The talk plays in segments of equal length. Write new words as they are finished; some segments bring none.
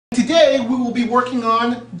Today we will be working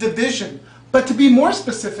on division, but to be more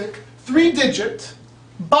specific, 3-digit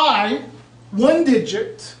by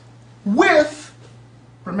 1-digit with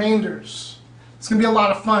remainders. It's going to be a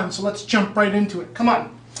lot of fun, so let's jump right into it. Come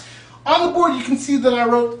on. On the board you can see that I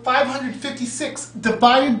wrote 556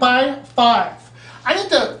 divided by 5. I need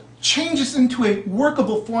to change this into a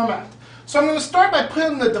workable format. So I'm going to start by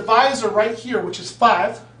putting the divisor right here, which is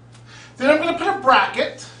 5. Then I'm going to put a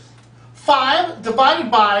bracket. 5 divided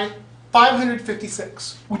by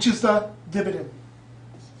 556, which is the dividend.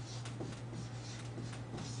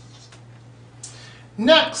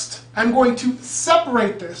 Next, I'm going to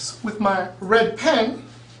separate this with my red pen.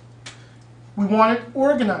 We want it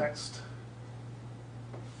organized.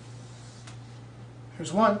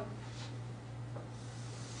 Here's 1,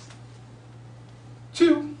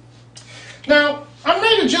 2. Now, I'm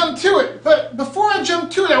ready to jump to it, but before I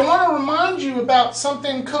jump to it, I want to remind you about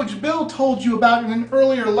something Coach Bill told you about in an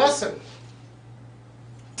earlier lesson.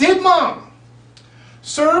 Did Mom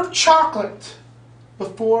serve chocolate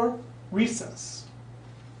before recess?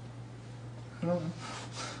 I don't know.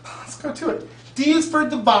 Let's go to it. D is for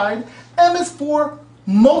divide, M is for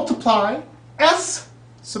multiply, S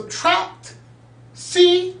subtract,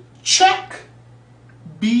 C check,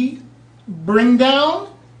 B bring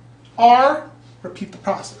down, R repeat the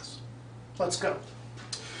process. Let's go.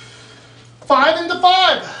 5 into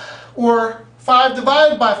 5, or 5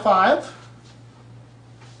 divided by 5,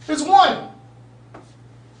 is 1.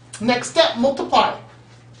 Next step, multiply.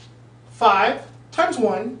 5 times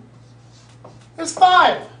 1 is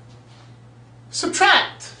 5.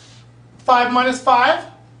 Subtract. 5 minus 5,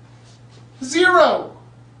 0.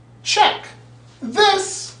 Check.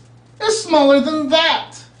 This is smaller than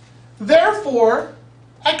that. Therefore,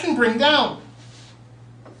 I can bring down.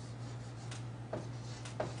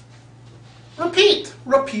 Repeat.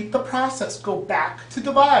 Repeat the process. Go back to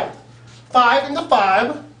divide. 5 into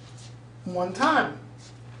 5, 1 time.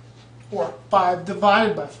 Or 5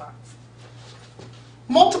 divided by 5.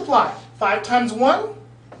 Multiply. 5 times 1,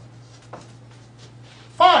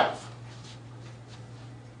 5.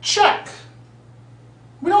 Check.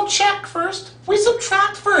 We don't check first. We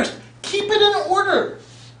subtract first. Keep it in order.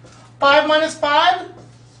 5 minus 5,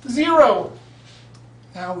 0.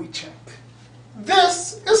 Now we check.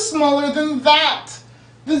 This is smaller than that.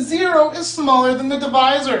 The 0 is smaller than the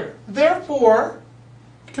divisor. Therefore,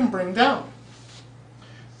 you can bring down.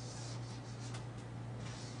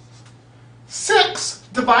 6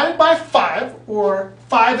 divided by 5, or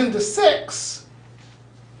 5 into 6,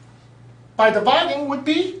 by dividing would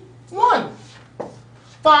be 1.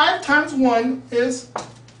 5 times 1 is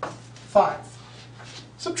 5.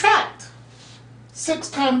 Subtract.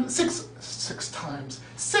 6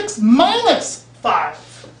 minus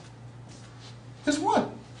 5 is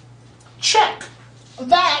 1. Check.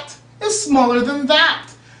 That is smaller than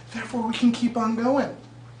that. Therefore, we can keep on going.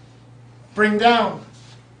 Bring down.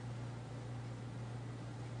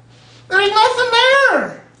 There's nothing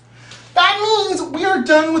there. That means we are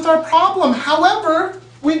done with our problem. However,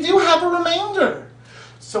 we do have a remainder.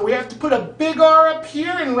 So we have to put a big R up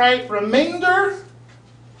here and write remainder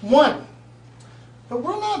 1. But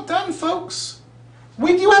we're not done, folks.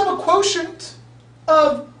 We do have a quotient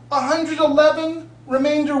of 111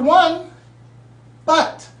 remainder 1,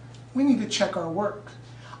 but we need to check our work.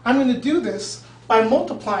 I'm going to do this by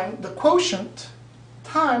multiplying the quotient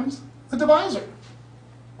times the divisor.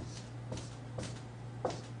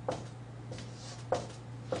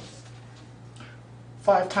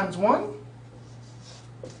 Five times 1,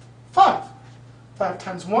 5. 5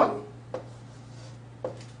 times 1,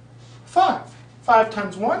 5. 5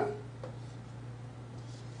 times 1,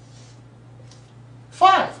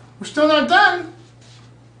 5. We're still not done.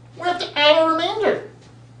 We have to add a remainder.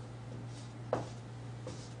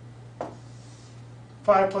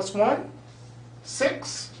 5 plus 1,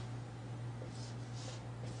 6.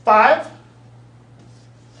 5,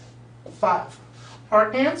 5.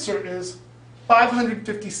 Our answer is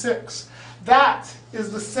 556. That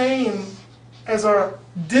is the same as our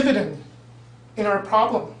dividend in our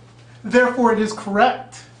problem. Therefore, it is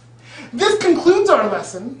correct. This concludes our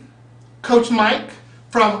lesson. Coach Mike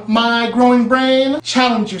from My Growing Brain,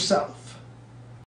 challenge yourself.